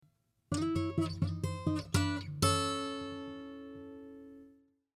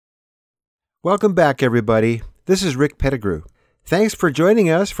Welcome back, everybody. This is Rick Pettigrew. Thanks for joining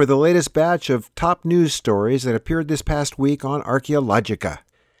us for the latest batch of top news stories that appeared this past week on Archaeologica.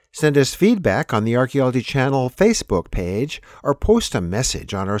 Send us feedback on the Archaeology Channel Facebook page or post a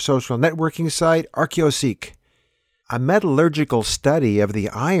message on our social networking site, ArchaeoSeek. A metallurgical study of the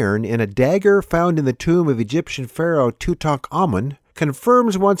iron in a dagger found in the tomb of Egyptian pharaoh Tutankhamun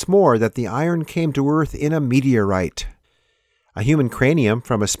confirms once more that the iron came to Earth in a meteorite. A human cranium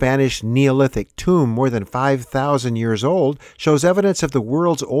from a Spanish Neolithic tomb more than 5,000 years old shows evidence of the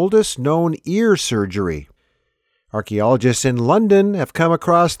world's oldest known ear surgery. Archaeologists in London have come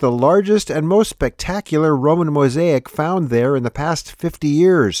across the largest and most spectacular Roman mosaic found there in the past 50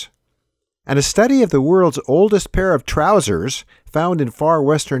 years. And a study of the world's oldest pair of trousers, found in far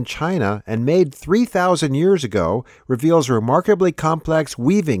western China and made 3,000 years ago, reveals remarkably complex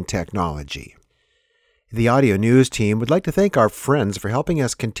weaving technology. The Audio News team would like to thank our friends for helping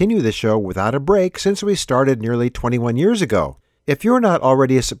us continue the show without a break since we started nearly 21 years ago. If you're not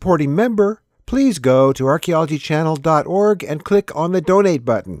already a supporting member, please go to archaeologychannel.org and click on the donate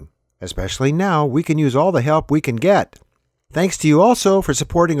button. Especially now, we can use all the help we can get. Thanks to you also for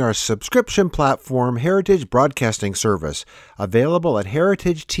supporting our subscription platform, Heritage Broadcasting Service, available at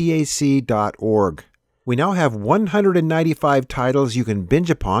heritagetac.org. We now have 195 titles you can binge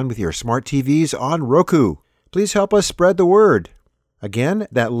upon with your smart TVs on Roku. Please help us spread the word. Again,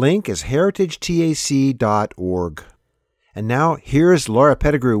 that link is heritagetac.org. And now, here's Laura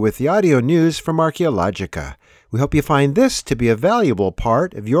Pettigrew with the audio news from Archaeologica. We hope you find this to be a valuable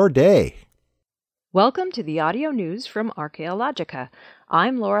part of your day. Welcome to the audio news from Archaeologica.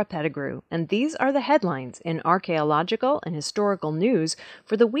 I'm Laura Pettigrew, and these are the headlines in archaeological and historical news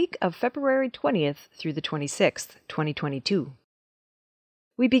for the week of February 20th through the 26th, 2022.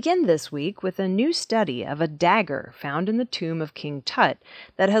 We begin this week with a new study of a dagger found in the tomb of King Tut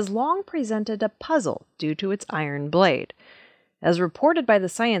that has long presented a puzzle due to its iron blade. As reported by the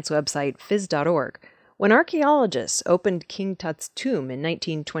science website phys.org, when archaeologists opened King Tut's tomb in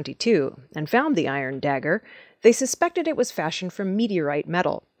 1922 and found the iron dagger, they suspected it was fashioned from meteorite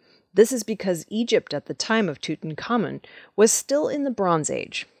metal. This is because Egypt at the time of Tutankhamun was still in the Bronze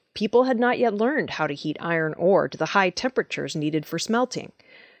Age. People had not yet learned how to heat iron ore to the high temperatures needed for smelting.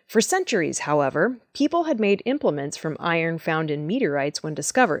 For centuries, however, people had made implements from iron found in meteorites when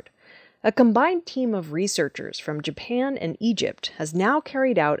discovered. A combined team of researchers from Japan and Egypt has now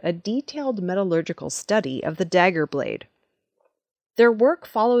carried out a detailed metallurgical study of the dagger blade. Their work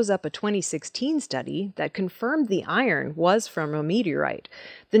follows up a 2016 study that confirmed the iron was from a meteorite.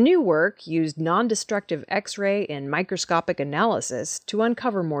 The new work used non-destructive X-ray and microscopic analysis to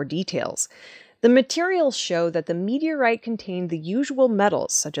uncover more details. The materials show that the meteorite contained the usual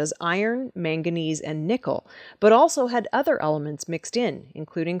metals such as iron, manganese, and nickel, but also had other elements mixed in,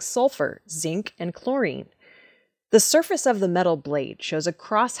 including sulfur, zinc, and chlorine. The surface of the metal blade shows a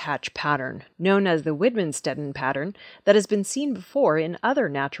crosshatch pattern, known as the Widmanstätten pattern, that has been seen before in other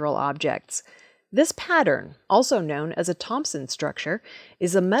natural objects. This pattern, also known as a Thomson structure,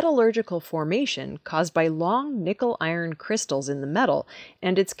 is a metallurgical formation caused by long nickel-iron crystals in the metal,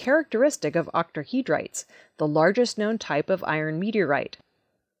 and it's characteristic of octahedrites, the largest known type of iron meteorite.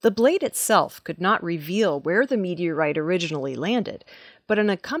 The blade itself could not reveal where the meteorite originally landed, but an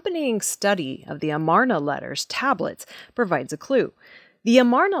accompanying study of the Amarna letters tablets provides a clue. The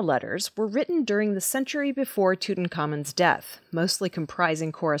Amarna letters were written during the century before Tutankhamun's death, mostly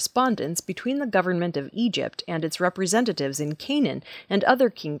comprising correspondence between the government of Egypt and its representatives in Canaan and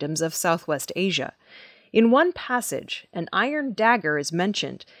other kingdoms of Southwest Asia. In one passage, an iron dagger is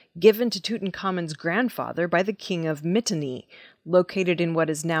mentioned, given to Tutankhamun's grandfather by the king of Mitanni, located in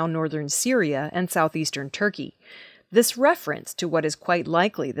what is now northern Syria and southeastern Turkey. This reference to what is quite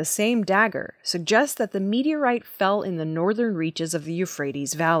likely the same dagger suggests that the meteorite fell in the northern reaches of the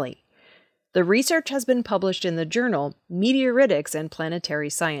Euphrates Valley. The research has been published in the journal Meteoritics and Planetary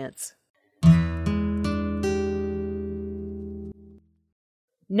Science.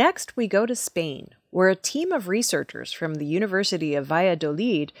 Next, we go to Spain, where a team of researchers from the University of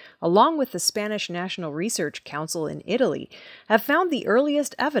Valladolid, along with the Spanish National Research Council in Italy, have found the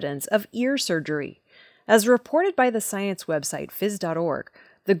earliest evidence of ear surgery. As reported by the science website phys.org,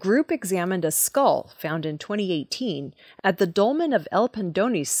 the group examined a skull found in 2018 at the Dolmen of El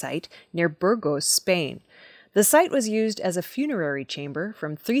Pendonis site near Burgos, Spain. The site was used as a funerary chamber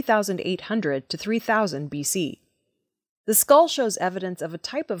from 3800 to 3000 BC. The skull shows evidence of a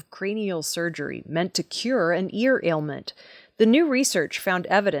type of cranial surgery meant to cure an ear ailment. The new research found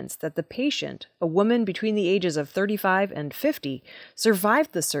evidence that the patient, a woman between the ages of 35 and 50,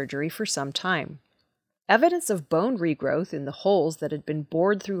 survived the surgery for some time. Evidence of bone regrowth in the holes that had been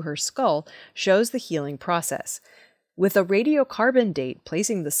bored through her skull shows the healing process. With a radiocarbon date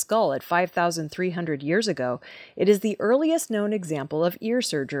placing the skull at 5,300 years ago, it is the earliest known example of ear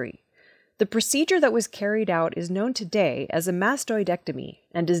surgery. The procedure that was carried out is known today as a mastoidectomy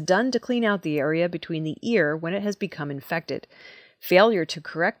and is done to clean out the area between the ear when it has become infected. Failure to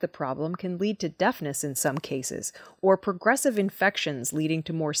correct the problem can lead to deafness in some cases, or progressive infections leading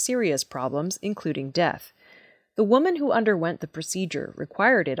to more serious problems, including death. The woman who underwent the procedure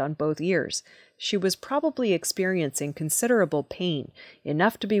required it on both ears. She was probably experiencing considerable pain,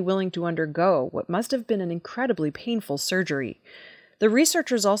 enough to be willing to undergo what must have been an incredibly painful surgery. The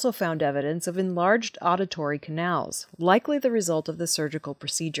researchers also found evidence of enlarged auditory canals, likely the result of the surgical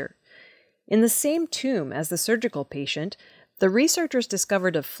procedure. In the same tomb as the surgical patient, the researchers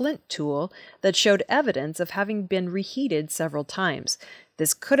discovered a flint tool that showed evidence of having been reheated several times.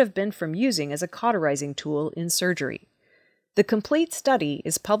 This could have been from using as a cauterizing tool in surgery. The complete study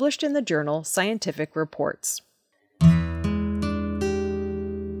is published in the journal Scientific Reports.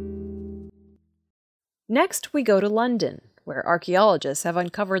 Next, we go to London, where archaeologists have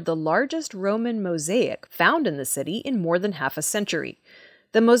uncovered the largest Roman mosaic found in the city in more than half a century.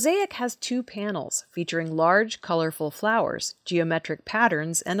 The mosaic has 2 panels featuring large, colorful flowers, geometric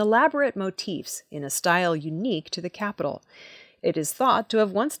patterns, and elaborate motifs in a style unique to the capital. It is thought to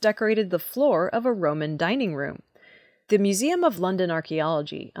have once decorated the floor of a Roman dining room. The Museum of London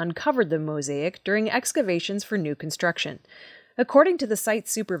Archaeology uncovered the mosaic during excavations for new construction. According to the site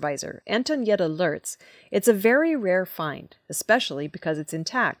supervisor, Antonietta Lertz, it's a very rare find, especially because it's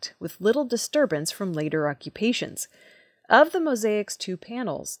intact, with little disturbance from later occupations. Of the mosaic's 2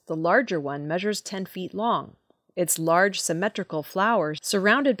 panels, the larger one measures 10 feet long. Its large symmetrical flowers,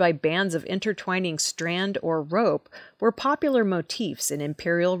 surrounded by bands of intertwining strand or rope, were popular motifs in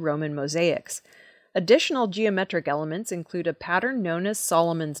Imperial Roman mosaics. Additional geometric elements include a pattern known as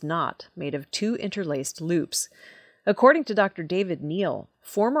Solomon's Knot, made of 2 interlaced loops. According to Dr. David Neal,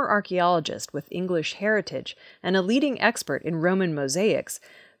 former archaeologist with English heritage and a leading expert in Roman mosaics,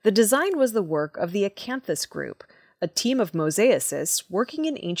 the design was the work of the Acanthus Group, a team of mosaicists working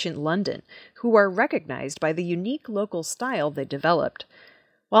in ancient London, who are recognized by the unique local style they developed.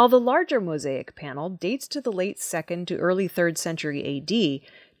 While the larger mosaic panel dates to the late 2nd to early 3rd century AD,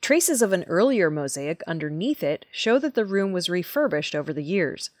 traces of an earlier mosaic underneath it show that the room was refurbished over the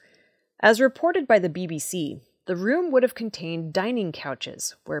years. As reported by the BBC, the room would have contained dining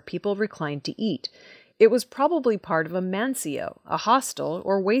couches, where people reclined to eat. It was probably part of a mansio, a hostel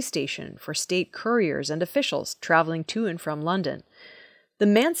or way station for state couriers and officials traveling to and from London. The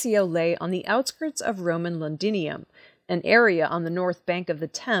mansio lay on the outskirts of Roman Londinium, an area on the north bank of the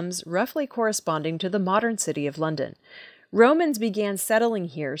Thames roughly corresponding to the modern city of London. Romans began settling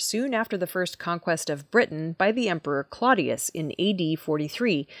here soon after the first conquest of Britain by the Emperor Claudius in AD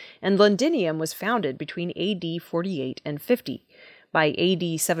 43, and Londinium was founded between AD 48 and 50. By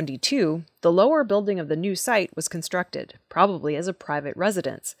AD 72, the lower building of the new site was constructed, probably as a private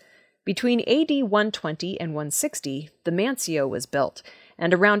residence. Between AD 120 and 160, the mansio was built,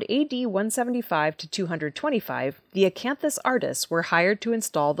 and around AD 175 to 225, the Acanthus artists were hired to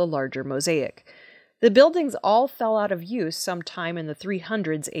install the larger mosaic. The buildings all fell out of use sometime in the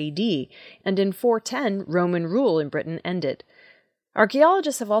 300s AD, and in 410, Roman rule in Britain ended.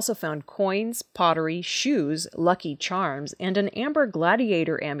 Archaeologists have also found coins, pottery, shoes, lucky charms, and an amber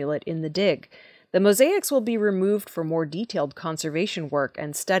gladiator amulet in the dig. The mosaics will be removed for more detailed conservation work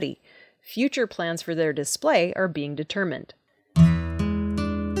and study. Future plans for their display are being determined.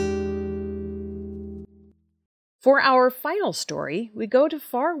 For our final story, we go to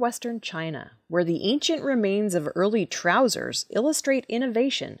far western China, where the ancient remains of early trousers illustrate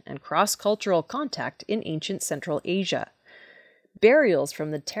innovation and cross-cultural contact in ancient Central Asia. Burials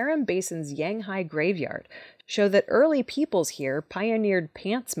from the Tarim Basin's Yanghai graveyard show that early peoples here pioneered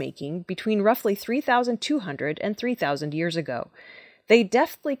pants making between roughly 3,200 and 3,000 years ago. They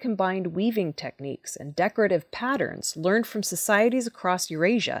deftly combined weaving techniques and decorative patterns learned from societies across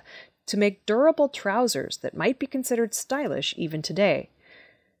Eurasia to make durable trousers that might be considered stylish even today.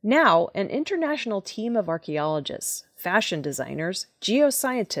 Now, an international team of archaeologists, fashion designers,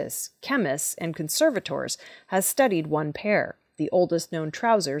 geoscientists, chemists, and conservators has studied one pair, the oldest known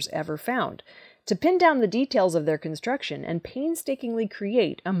trousers ever found, to pin down the details of their construction and painstakingly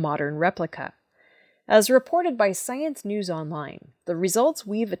create a modern replica. As reported by Science News Online, the results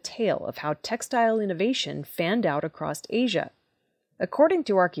weave a tale of how textile innovation fanned out across Asia. According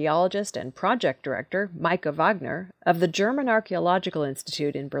to archaeologist and project director Maike Wagner of the German Archaeological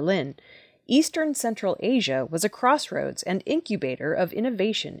Institute in Berlin, Eastern Central Asia was a crossroads and incubator of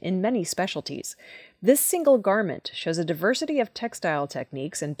innovation in many specialties. This single garment shows a diversity of textile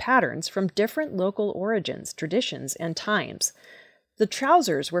techniques and patterns from different local origins, traditions, and times. The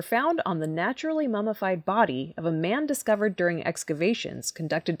trousers were found on the naturally mummified body of a man discovered during excavations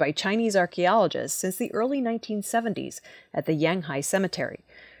conducted by Chinese archaeologists since the early 1970s at the Yanghai Cemetery.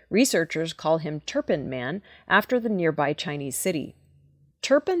 Researchers call him Turpan Man after the nearby Chinese city.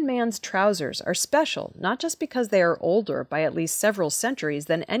 Turpan Man's trousers are special not just because they are older by at least several centuries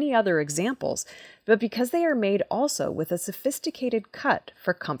than any other examples, but because they are made also with a sophisticated cut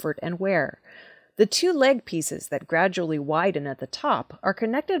for comfort and wear. The two leg pieces that gradually widen at the top are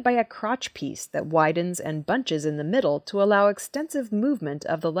connected by a crotch piece that widens and bunches in the middle to allow extensive movement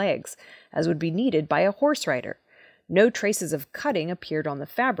of the legs, as would be needed by a horse rider. No traces of cutting appeared on the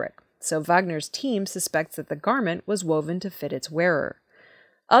fabric, so Wagner's team suspects that the garment was woven to fit its wearer.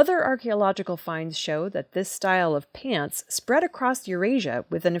 Other archaeological finds show that this style of pants spread across Eurasia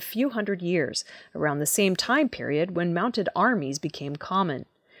within a few hundred years, around the same time period when mounted armies became common.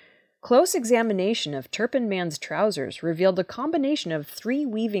 Close examination of Turpan Man's trousers revealed a combination of 3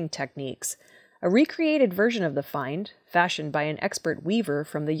 weaving techniques. A recreated version of the find, fashioned by an expert weaver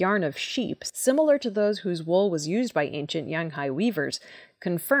from the yarn of sheep similar to those whose wool was used by ancient Yanghai weavers,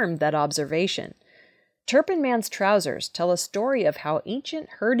 confirmed that observation. Turpan Man's trousers tell a story of how ancient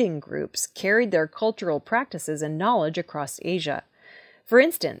herding groups carried their cultural practices and knowledge across Asia. For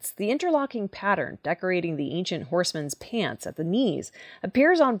instance, the interlocking pattern decorating the ancient horseman's pants at the knees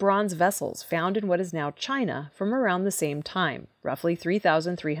appears on bronze vessels found in what is now China from around the same time, roughly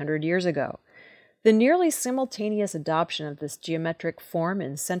 3,300 years ago. The nearly simultaneous adoption of this geometric form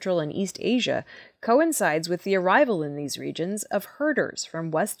in Central and East Asia coincides with the arrival in these regions of herders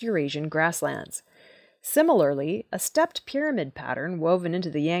from West Eurasian grasslands. Similarly, a stepped pyramid pattern woven into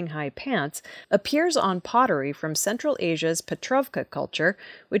the Yanghai pants appears on pottery from Central Asia's Petrovka culture,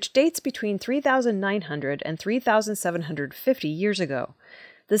 which dates between 3,900 and 3,750 years ago.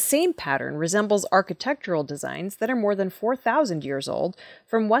 The same pattern resembles architectural designs that are more than 4,000 years old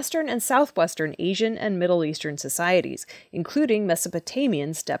from Western and Southwestern Asian and Middle Eastern societies, including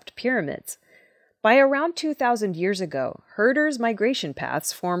Mesopotamian stepped pyramids. By around 2,000 years ago, herders' migration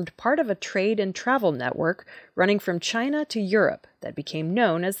paths formed part of a trade and travel network running from China to Europe that became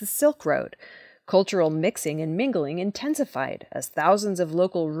known as the Silk Road. Cultural mixing and mingling intensified as thousands of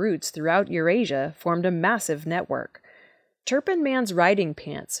local routes throughout Eurasia formed a massive network. Turpan Man's riding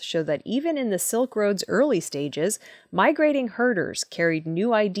pants show that even in the Silk Road's early stages, migrating herders carried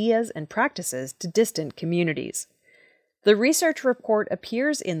new ideas and practices to distant communities. The research report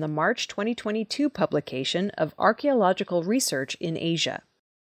appears in the March 2022 publication of Archaeological Research in Asia.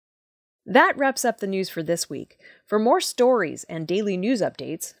 That wraps up the news for this week. For more stories and daily news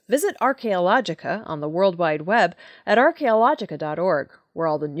updates, visit Archaeologica on the World Wide Web at archaeologica.org, where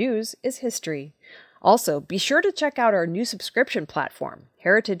all the news is history. Also, be sure to check out our new subscription platform,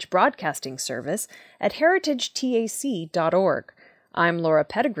 Heritage Broadcasting Service, at heritagetac.org. I'm Laura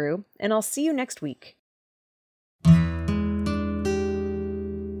Pettigrew, and I'll see you next week.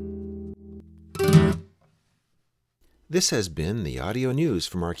 This has been the audio news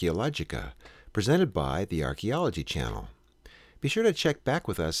from Archaeologica, presented by the Archaeology Channel. Be sure to check back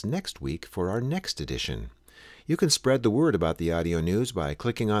with us next week for our next edition. You can spread the word about the audio news by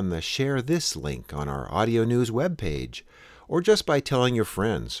clicking on the Share This link on our audio news webpage, or just by telling your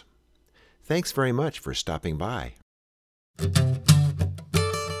friends. Thanks very much for stopping by.